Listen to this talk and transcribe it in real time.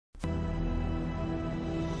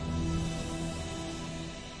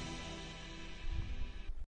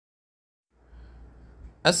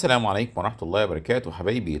السلام عليكم ورحمة الله وبركاته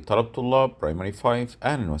حبايبي طلاب Primary 5.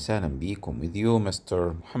 أهلا وسهلا بيكم with you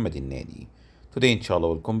Mr. محمد النادي. Today inshallah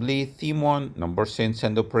we'll complete theme 1 number sense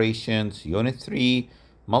and operations, unit 3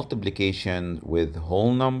 multiplication with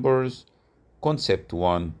whole numbers, concept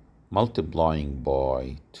 1 multiplying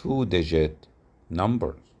by two-digit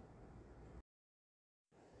numbers.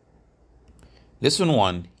 Lesson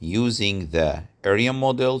 1 using the area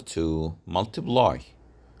model to multiply.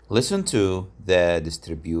 Listen to the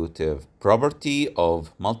distributive property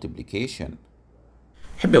of multiplication.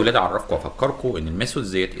 احب يا ولاد اعرفكم وافكركم ان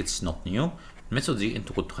الميثودز ديت اتس نوت نيو. الميثود دي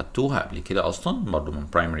انتوا كنتوا خدتوها قبل كده اصلا برضو من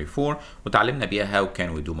برايمري 4 وتعلمنا بيها هاو كان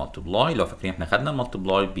وي دو مالتبلاي. لو فاكرين احنا خدنا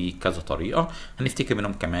المالتبلاي بكذا طريقه، هنفتكر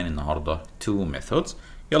منهم كمان النهارده تو ميثودز.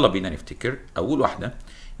 يلا بينا نفتكر. اول واحده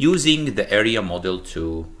using the area model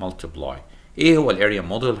to multiply. ايه هو الاريا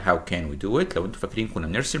موديل؟ هاو كان وي دو ات؟ لو انتوا فاكرين كنا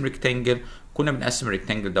بنرسم ريكتانجل، كنا بنقسم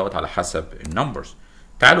الريكتانجل دوت على حسب النمبرز.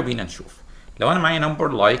 تعالوا بينا نشوف. لو انا معايا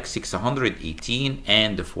نمبر لايك 618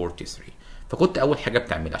 and 43، فكنت اول حاجه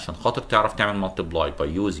بتعملها عشان خاطر تعرف تعمل multiply by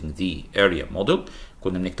using the area model،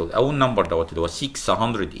 كنا بنكتب اول نمبر دوت اللي هو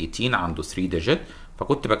 618 عنده 3 ديجيت،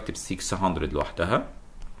 فكنت بكتب 600 لوحدها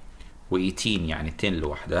و18 يعني 10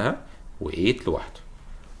 لوحدها و8 لوحده،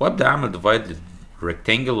 وابدا اعمل ديفايد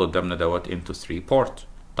للريكتانجل اللي قدامنا دوت into 3 بارت.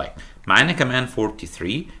 طيب معانا كمان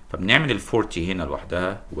 43، فبنعمل ال 40 هنا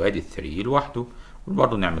لوحدها وادي ال 3 لوحده،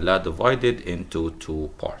 وبرضه نعمل لها divided into 2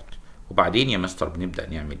 part. وبعدين يا مستر بنبدأ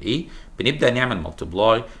نعمل ايه؟ بنبدأ نعمل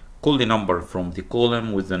multiply كل number from the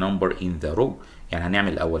column with the number in the row. يعني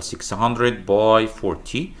هنعمل الأول 600 by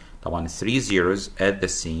 40، طبعا 3 zeros at the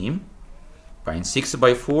same، بعدين 6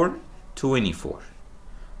 by 4 24.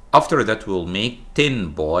 After that we'll make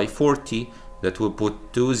 10 by 40 that will put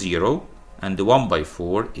 2 0 and 1 by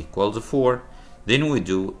 4 equals 4. Then we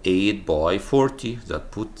do 8 by 40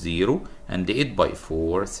 that put 0 and 8 by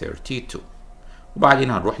 4 32.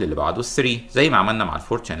 وبعدين هنروح للي بعده 3 زي ما عملنا مع ال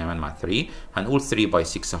 40 هنعمل مع 3. هنقول 3 by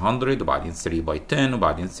 600 وبعدين 3 by 10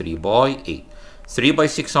 وبعدين 3 by 8. 3 by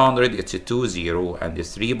 600 it's 2 0 and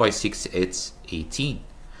 3 by 6 it's 18.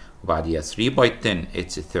 وبعديها 3 by 10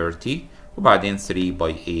 it's 30 وبعدين 3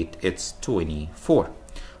 by 8 it's 24.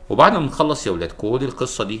 وبعد ما نخلص يا ولاد كود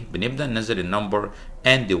القصة دي بنبدأ ننزل النمبر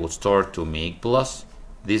and they will start to make plus.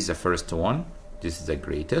 This is the first one, this is the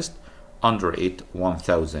greatest. Under it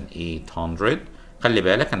 1800. خلي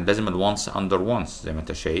بالك أنا لازم الونس under ones زي ما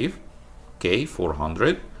أنت شايف. اوكي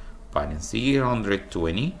 400 بعدين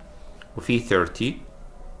 320 وفي 30.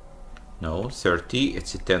 No 30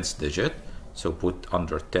 it's a 10th digit, so put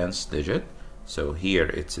under 10th digit. So here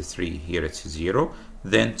it's a 3, here it's a 0,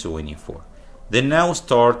 then 24. Then now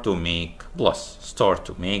start to make plus. Start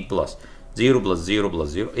to make plus. 0 plus 0 plus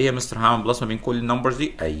 0. ايه يا مستر هعمل بلس ما بين كل النمبرز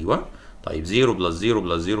دي؟ ايوه. طيب 0 plus 0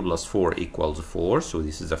 plus 0 plus 4 equals 4. So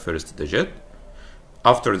this is the first digit.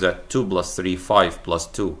 After that 2 plus 3 5 plus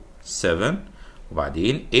 2 7.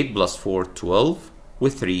 وبعدين 8 plus 4 12 و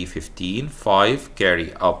 3 15. 5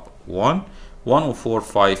 carry up 1. 1 و 4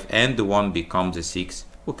 5 and 1 becomes a 6.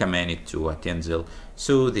 وكمان ال 2 هتنزل.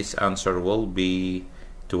 So this answer will be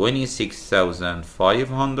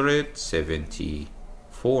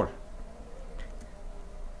 26,574.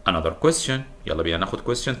 Another question. يلا بينا ناخد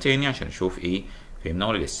question تاني عشان نشوف ايه فهمنا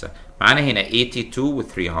ولا لسه. معانا هنا 82 و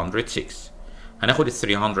 306. هناخد ال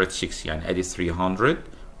 306 يعني ادي 300،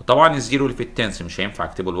 وطبعا الزيرو اللي في التنس مش هينفع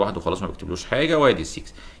اكتبه لوحده خلاص ما بكتبلوش حاجه، وادي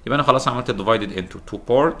 6. يبقى انا خلاص عملت divided into 2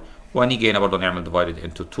 part، وهنيجي هنا برضه نعمل divided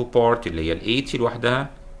into 2 part اللي هي ال 80 لوحدها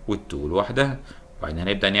وال 2 لوحدها. وبعدين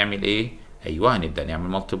هنبدا نعمل ايه؟ ايوه هنبدا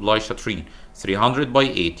نعمل multiply شاطرين. 300 by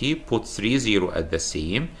 80 put 3 0 at the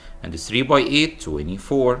same and 3 by 8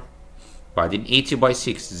 24. بعدين 80 by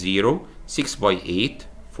 6 0 6 by 8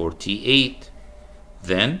 48.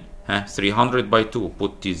 Then 300 by 2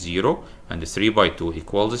 put 0 and 3 by 2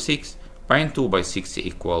 equals 6. بعدين 2 by 6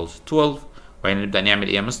 equals 12. وبعدين نبدا نعمل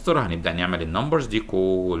ايه يا مستر؟ هنبدا نعمل النمبرز دي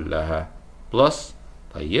كلها بلس.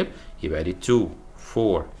 طيب يبقى دي 2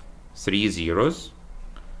 4 3 zeros،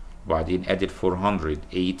 وبعدين ادي ال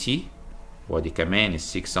 480 وادي كمان ال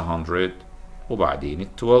 600 وبعدين ال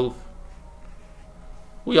 12،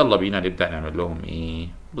 ويلا بينا نبدأ نعمل لهم ايه؟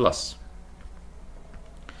 بلس.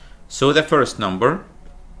 So the first number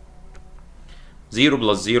 0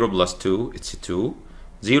 plus 0 plus 2 it's 2.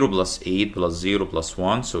 0 plus 8 plus 0 plus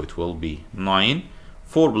 1 so it will be 9.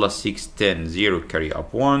 4 plus 6 10 0 carry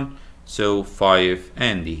up 1 so 5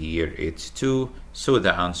 and here it's 2. So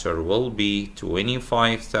the answer will be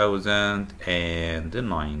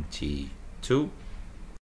 25,092.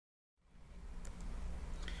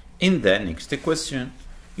 In the next question,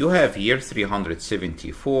 You have here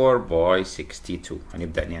 374 by 62.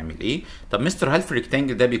 هنبدأ نعمل ايه؟ طب مستر هل في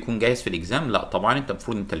الريكتانجل ده بيكون جاهز في الاكزام؟ لا طبعا انت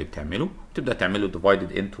المفروض انت اللي بتعمله، تبدأ تعمله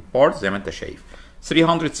divided into parts زي ما انت شايف.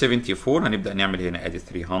 374 هنبدأ نعمل هنا ادي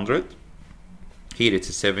 300. Here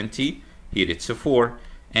it's 70, here it's 4,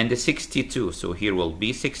 and 62. So here will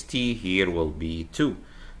be 60, here will be 2.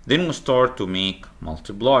 Then we start to make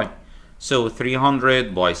multiply. So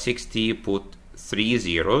 300 by 60, put 3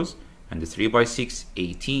 zeros, and 3 by 6,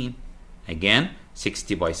 18. Again,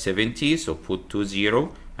 60 by 70, so put 2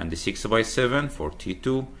 0, and 6 by 7,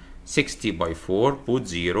 42. 60 by 4, put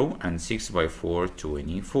 0, and 6 by 4,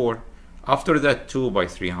 24. After that, 2 by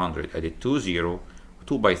 300, added 2 0,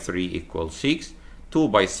 2 by 3 equals 6. 2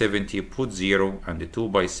 by 70, put 0, and 2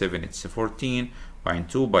 by 7 it's 14, and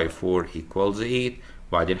 2 by 4 equals 8.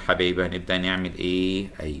 وبعدين حبايبي هنبدأ نعمل ايه؟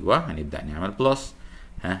 ايوه هنبدأ نعمل بلس.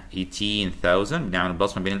 18,000 بنعمل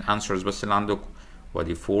بلس ما بين الانسرز بس اللي عندكم.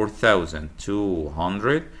 وادي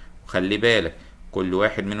 4,200، وخلي بالك كل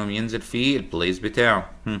واحد منهم ينزل فيه البليس بتاعه.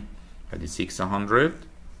 ادي 600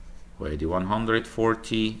 وادي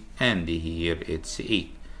 140 and here it's 8.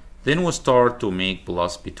 Then we start to make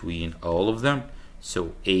plus between all of them.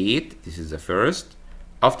 So 8, this is the first.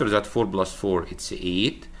 After that 4 plus 4 it's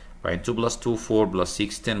 8. Right, 2 plus 2, 4 plus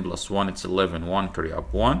 6, 10 plus 1 it's 11, 1 carry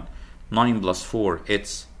up 1. 9 plus 4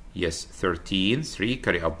 it's, yes, 13, 3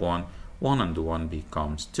 carry up 1, 1 and 1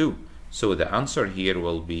 becomes 2. So the answer here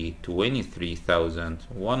will be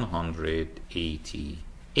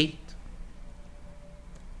 23,188.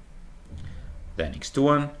 The next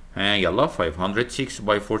one, يلا 506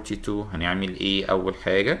 by 42. هنعمل ايه اول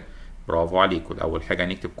حاجة؟ برافو عليكم. اول حاجة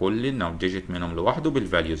هنكتب كل النوم ديجيت منهم لوحده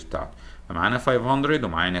بالفاليوز بتاعته. فمعانا 500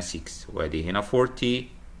 ومعانا 6، وادي هنا 40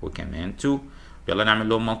 وكمان 2. يلا نعمل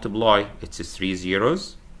لهم multiply. It's 3 zeros,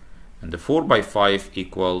 and the 4 by 5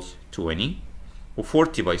 equals 20, و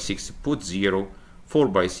 40 by 6 put 0, 4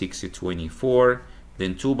 by 6 24,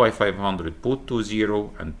 then 2 by 500 put 2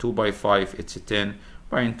 0, and 2 by 5 it's 10,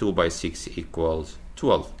 and 2 by 6 equals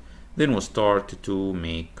 12. Then we'll start to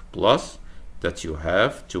make plus, that you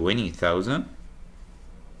have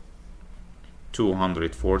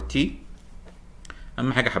 20,240.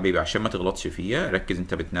 اهم حاجه حبيبي عشان ما تغلطش فيها ركز،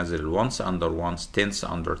 انت بتنزل الونس اندر وانس، تنس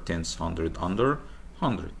اندر تنس، 100 اندر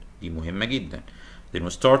 100. دي مهمه جدا. Then we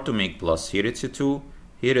start to make plus. Here it's a 2,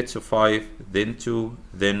 here it's a 5, then 2,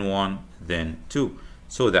 then 1, then 2.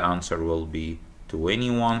 So the answer will be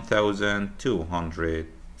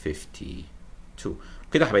 21,252.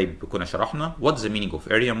 كده حبايبي كنا شرحنا what's the meaning of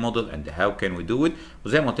area model and how can we do it.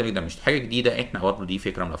 وزي ما قلت لك ده مش حاجه جديده، احنا برضه دي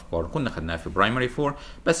فكره من الافكار كنا خدناها في برايمري 4،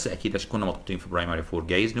 بس اكيد عشان كنا مضغوطين في برايمري 4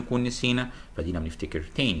 جايز نكون نسينا، فدينا بنفتكر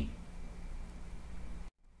تاني.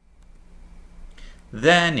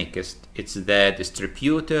 The next it's the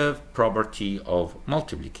distributive property of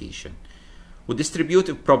multiplication.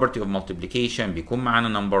 والdistributive property of multiplication بيكون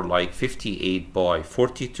معانا number like 58 by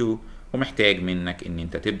 42 ومحتاج منك ان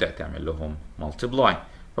انت تبدأ تعمل لهم multiply.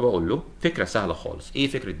 فبقول له فكرة سهلة خالص. ايه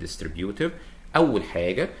فكرة distributive؟ اول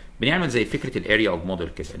حاجة بنعمل زي فكرة الاريا اوف موديل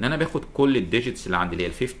كده، ان انا باخد كل الديجيتس اللي عندي اللي هي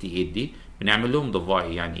ال 58 دي بنعمل لهم divide.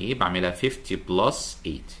 يعني ايه؟ بعملها 50 plus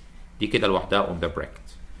 8 دي كده لوحدها on the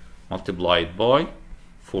bracket multiplied by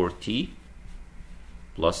 40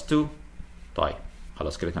 plus 2. طيب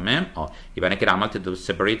خلاص كده تمام. يبقى انا كده عملت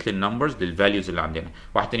سيبريت للنمبرز للفاليوز اللي عندنا.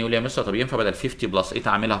 واحد تاني يقول لي يا مستر طب ينفع بدل 50 بلس 8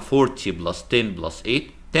 اعملها 40 بلس 10 بلس 8؟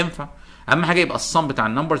 تنفع. اهم حاجه يبقى الصم بتاع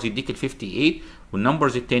النمبرز يديك ال 58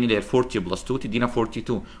 والنمبرز التاني اللي هي 40 بلس 2 تدينا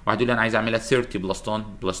 42. واحد يقول لي انا عايز اعملها 30 بلس 10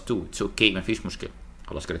 بلس 2. اتس اوكي مفيش مشكله.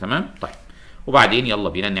 خلاص كده تمام. طيب وبعدين يلا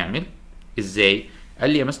بينا نعمل ازاي. قال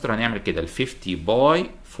لي يا مستر هنعمل كده ال 50 باي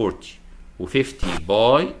 40 و50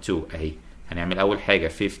 باي 2 اهي. هنعمل اول حاجه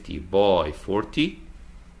 50 باي 40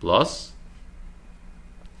 بلس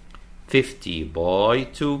 50 باي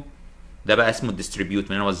 2. ده بقى اسمه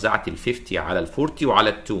الديستريبيوت، من انا وزعت ال 50 على ال 40 وعلى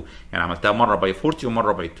ال 2، يعني عملتها مره باي 40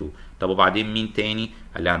 ومره باي 2. طب وبعدين مين تاني؟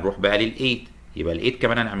 قال لي هنروح بقى لل 8، يبقى ال 8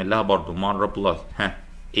 كمان هنعمل لها برضو مره بلس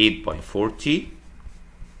 8 باي 40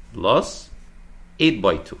 بلس 8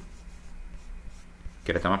 باي 2.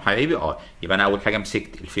 كده تمام حبايبي. يبقى انا اول حاجه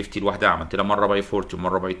مسكت ال 50 لوحدها عملت لها مره باي 40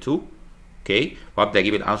 ومره باي 2. اوكي، وابدا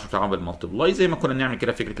اجيب الانسر بتاعهم بالمالتبلاي زي ما كنا بنعمل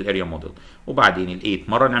كده فكره الاريا موديل. وبعدين ال 8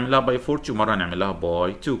 مره نعمل لها باي 40 ومره نعمل لها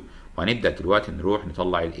باي 2. وهنبدا دلوقتي نروح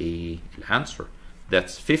نطلع الايه الانسر.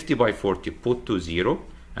 That's 50 by 40 put to 0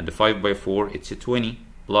 and 5 by 4 it's 20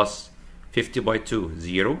 plus 50 by 2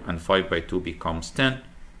 0 and 5 by 2 becomes 10.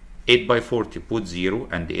 8 by 40 put 0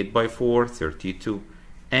 and 8 by 4 32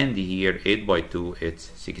 and here 8 by 2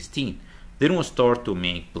 it's 16. Then we'll start to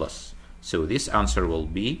make plus. So this answer will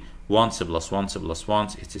be 1 plus 1 plus 1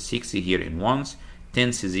 it's 6 here in ones,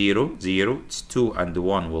 tens 0 0, it's 2 and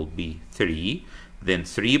 1 will be 3, then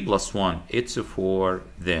 3 plus 1 it's 4,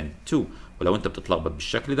 then 2. ولو انت بتتلخبط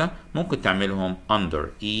بالشكل ده ممكن تعملهم under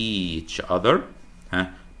each other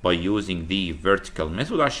by using the vertical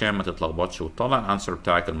method عشان ما تتلخبطش وتطلع الانسر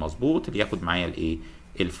بتاعك المظبوط اللي ياخد معايا الايه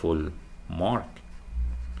الفول مارك.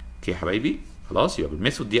 اوكي يا حبايبي خلاص يبقى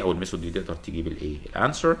بالميثود دي او الميثود دي تقدر تجيب الايه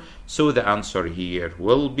الانسر. So the answer here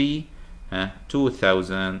will be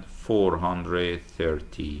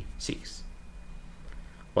 2436.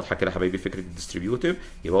 واضحه كده يا حبايبي فكره الديستريبيوتيف؟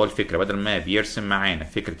 يبقى هو الفكره بدل ما بيرسم معانا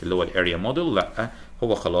فكره اللي هو الاريا موديل، لا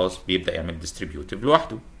هو خلاص بيبدا يعمل ديستريبيوتيف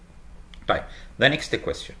لوحده. طيب the next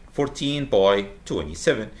question 14 by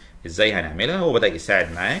 27 ازاي هنعملها؟ هو بدا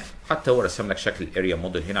يساعد معاك، حتى هو رسم لك شكل الاريا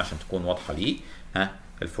موديل هنا عشان تكون واضحه ليك.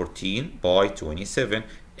 ال 14 by 27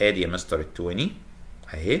 ادي يا مستر ال 20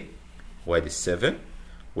 اهي، وادي ال 7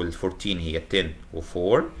 وال 14 هي 10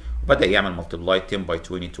 و4، وبدأ يعمل multiply 10 by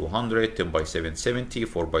 20 200، 10 by 7 70،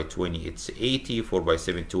 4 by 20 it's 80، 4 by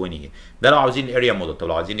 7 20. ده لو عاوزين الاريا موديل. طب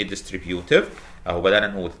لو عاوزين الديستريبيوتيف اهو بدأنا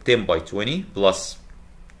نقول 10 by 20 plus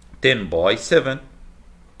 10 by 7.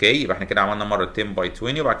 اوكي يبقى احنا كده عملنا مره 10 by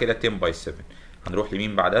 20 وبعد كده 10 by 7. هنروح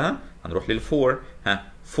لمين بعدها؟ هنروح لل4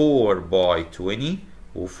 4 by 20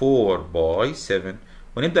 و4 by 7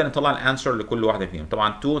 ونبدا نطلع الانسر لكل واحده فيهم.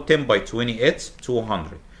 طبعا 10 by 20 it's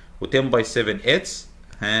 200 و 10 by 7 it's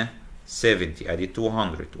 70 ادي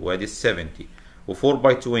 200 وادي 70 و 4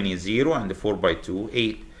 by 20 0 and 4 by 2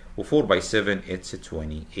 8 و 4 by 7 it's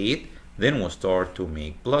 28. Then we'll start to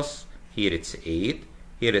make plus. Here it's 8,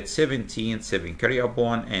 here it's 17, 7 carry up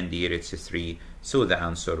 1, and here it's 3. So the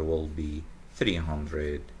answer will be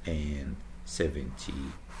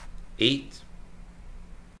 378.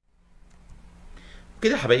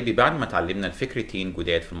 كده يا حبايبي بعد ما اتعلمنا الفكرتين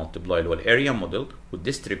جداد في المالتيبلاي اللي هو الاريا موديل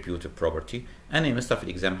والديستريبيوتيف بروبرتي، انا يا مستر في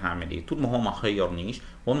الاكزام هعمل ايه؟ طول ما هو ما خيرنيش،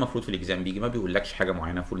 هو المفروض في الاكزام بيجي ما بيقولكش حاجه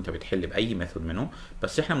معينه، المفروض انت بتحل باي ميثود منهم،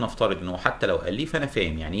 بس احنا بنفترض ان هو حتى لو قال لي فانا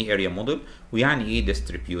فاهم يعني ايه اريا موديل ويعني ايه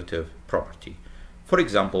ديستريبيوتيف بروبرتي. فور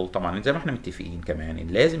اكزامبل طبعا زي ما احنا متفقين كمان ان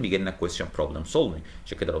لازم يجي لنا كويستشن بروبلم سولفنج،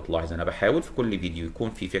 عشان كده لو تلاحظ انا بحاول في كل فيديو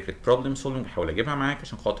يكون في فكره بروبلم سولفنج بحاول اجيبها معاك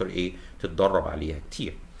عشان خاطر ايه؟ تتدرب عليها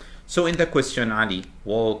كتير. So in the question Ali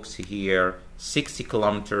walks here 60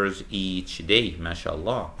 kilometers each day. ما شاء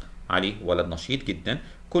الله علي ولد نشيط جدا،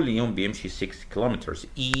 كل يوم بيمشي 6 kilometers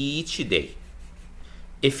each day.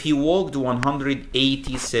 If he walked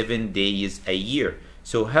 187 days a year,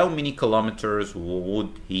 so how many kilometers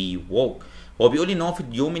would he walk? هو بيقول لي ان هو في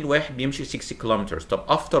اليوم الواحد بيمشي 6 kilometers. طب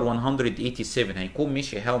after 187 هيكون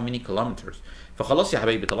مشي how many kilometers؟ فخلاص يا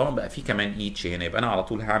حبايبي طالما بقى في كمان each هنا يبقى انا على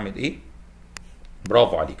طول هعمل ايه؟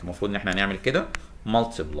 برافو عليك، المفروض ان احنا نعمل كده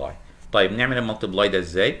multiply. طيب نعمل المالتيبلاي ده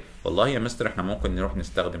ازاي؟ والله يا مستر احنا ممكن نروح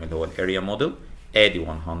نستخدم اللي هو الاريا موديل. ادي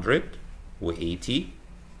 180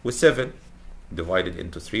 و7 divided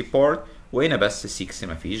into 3 part، وهنا بس 6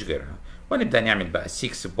 مفيش غيرها، ونبدا نعمل بقى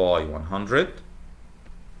 6 by 100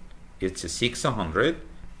 it's 600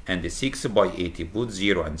 and 6 by 80 put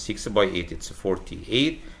 0 and 6 by 8 it's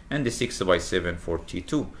 48 and 6 by 7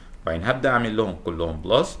 42. بعدين هبدا اعمل لهم كلهم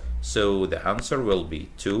بلس. So the answer will be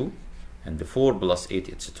 2 and the 4 plus 8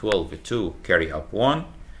 it's 12, 2 carry up 1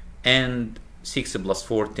 and 6 plus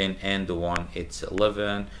 4 10 and 1 it's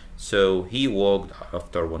 11. So he walked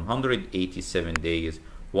after 187 days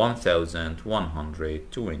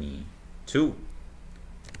 1122.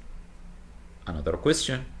 Another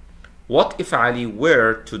question. What if Ali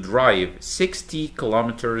were to drive 60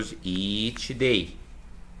 kilometers each day?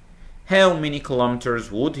 How many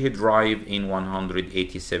kilometers would he drive in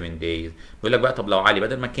 187 days؟ بيقول لك بقى طب لو علي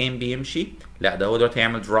بدل ما كان بيمشي، لا ده هو دلوقتي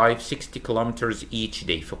هيعمل drive 60 kilometers each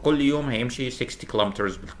day، فكل يوم هيمشي 60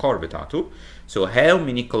 kilometers بالكار بتاعته. So how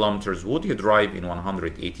many kilometers would he drive in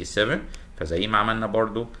 187؟ فزي ما عملنا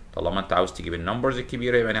برضو طالما انت عاوز تجيب النمبرز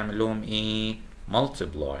الكبيره يبقى نعمل لهم ايه؟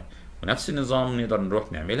 multiply. ونفس النظام نقدر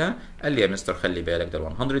نروح نعملها. قال لي يا مستر خلي بالك ده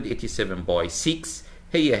 187 by 6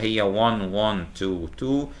 هي 1 1 2 2،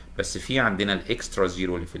 بس في عندنا الاكسترا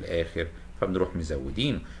زيرو اللي في الاخر فبنروح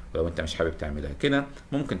مزودينه. ولو انت مش حابب تعملها كده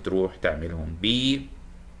ممكن تروح تعملهم ب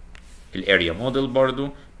الاريا موديل برضو،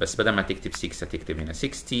 بس بدل ما تكتب 6 هتكتب هنا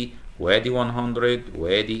 60 وادي 100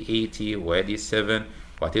 وادي 80 وادي 7،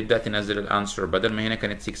 وهتبدا تنزل الانسر. بدل ما هنا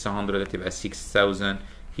كانت 600 هتبقى 6000.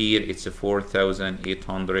 Here it's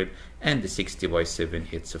 4800 and 60 by 7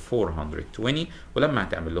 it's 420. ولما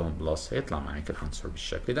هتعمل لهم بلس هيطلع معاك الانسر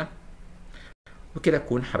بالشكل ده. وكده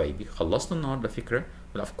تكون حبايبي خلصنا النهارده فكره.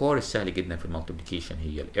 والافكار السهله جدا في المالتيبليكيشن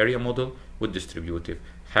هي الاريا موديل والديستريبيوتيف.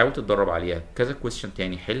 حاول تتدرب عليها كذا كويستشن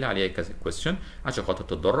تاني، حل عليها كذا كويستشن عشان خاطر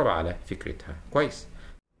تتدرب على فكرتها كويس.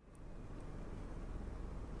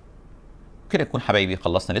 كده يكون حبايبي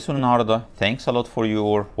خلصنا لسه النهارده. Thanks a lot for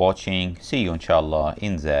your watching. See you إن شاء الله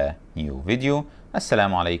in the new video.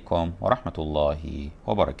 السلام عليكم ورحمة الله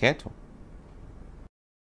وبركاته.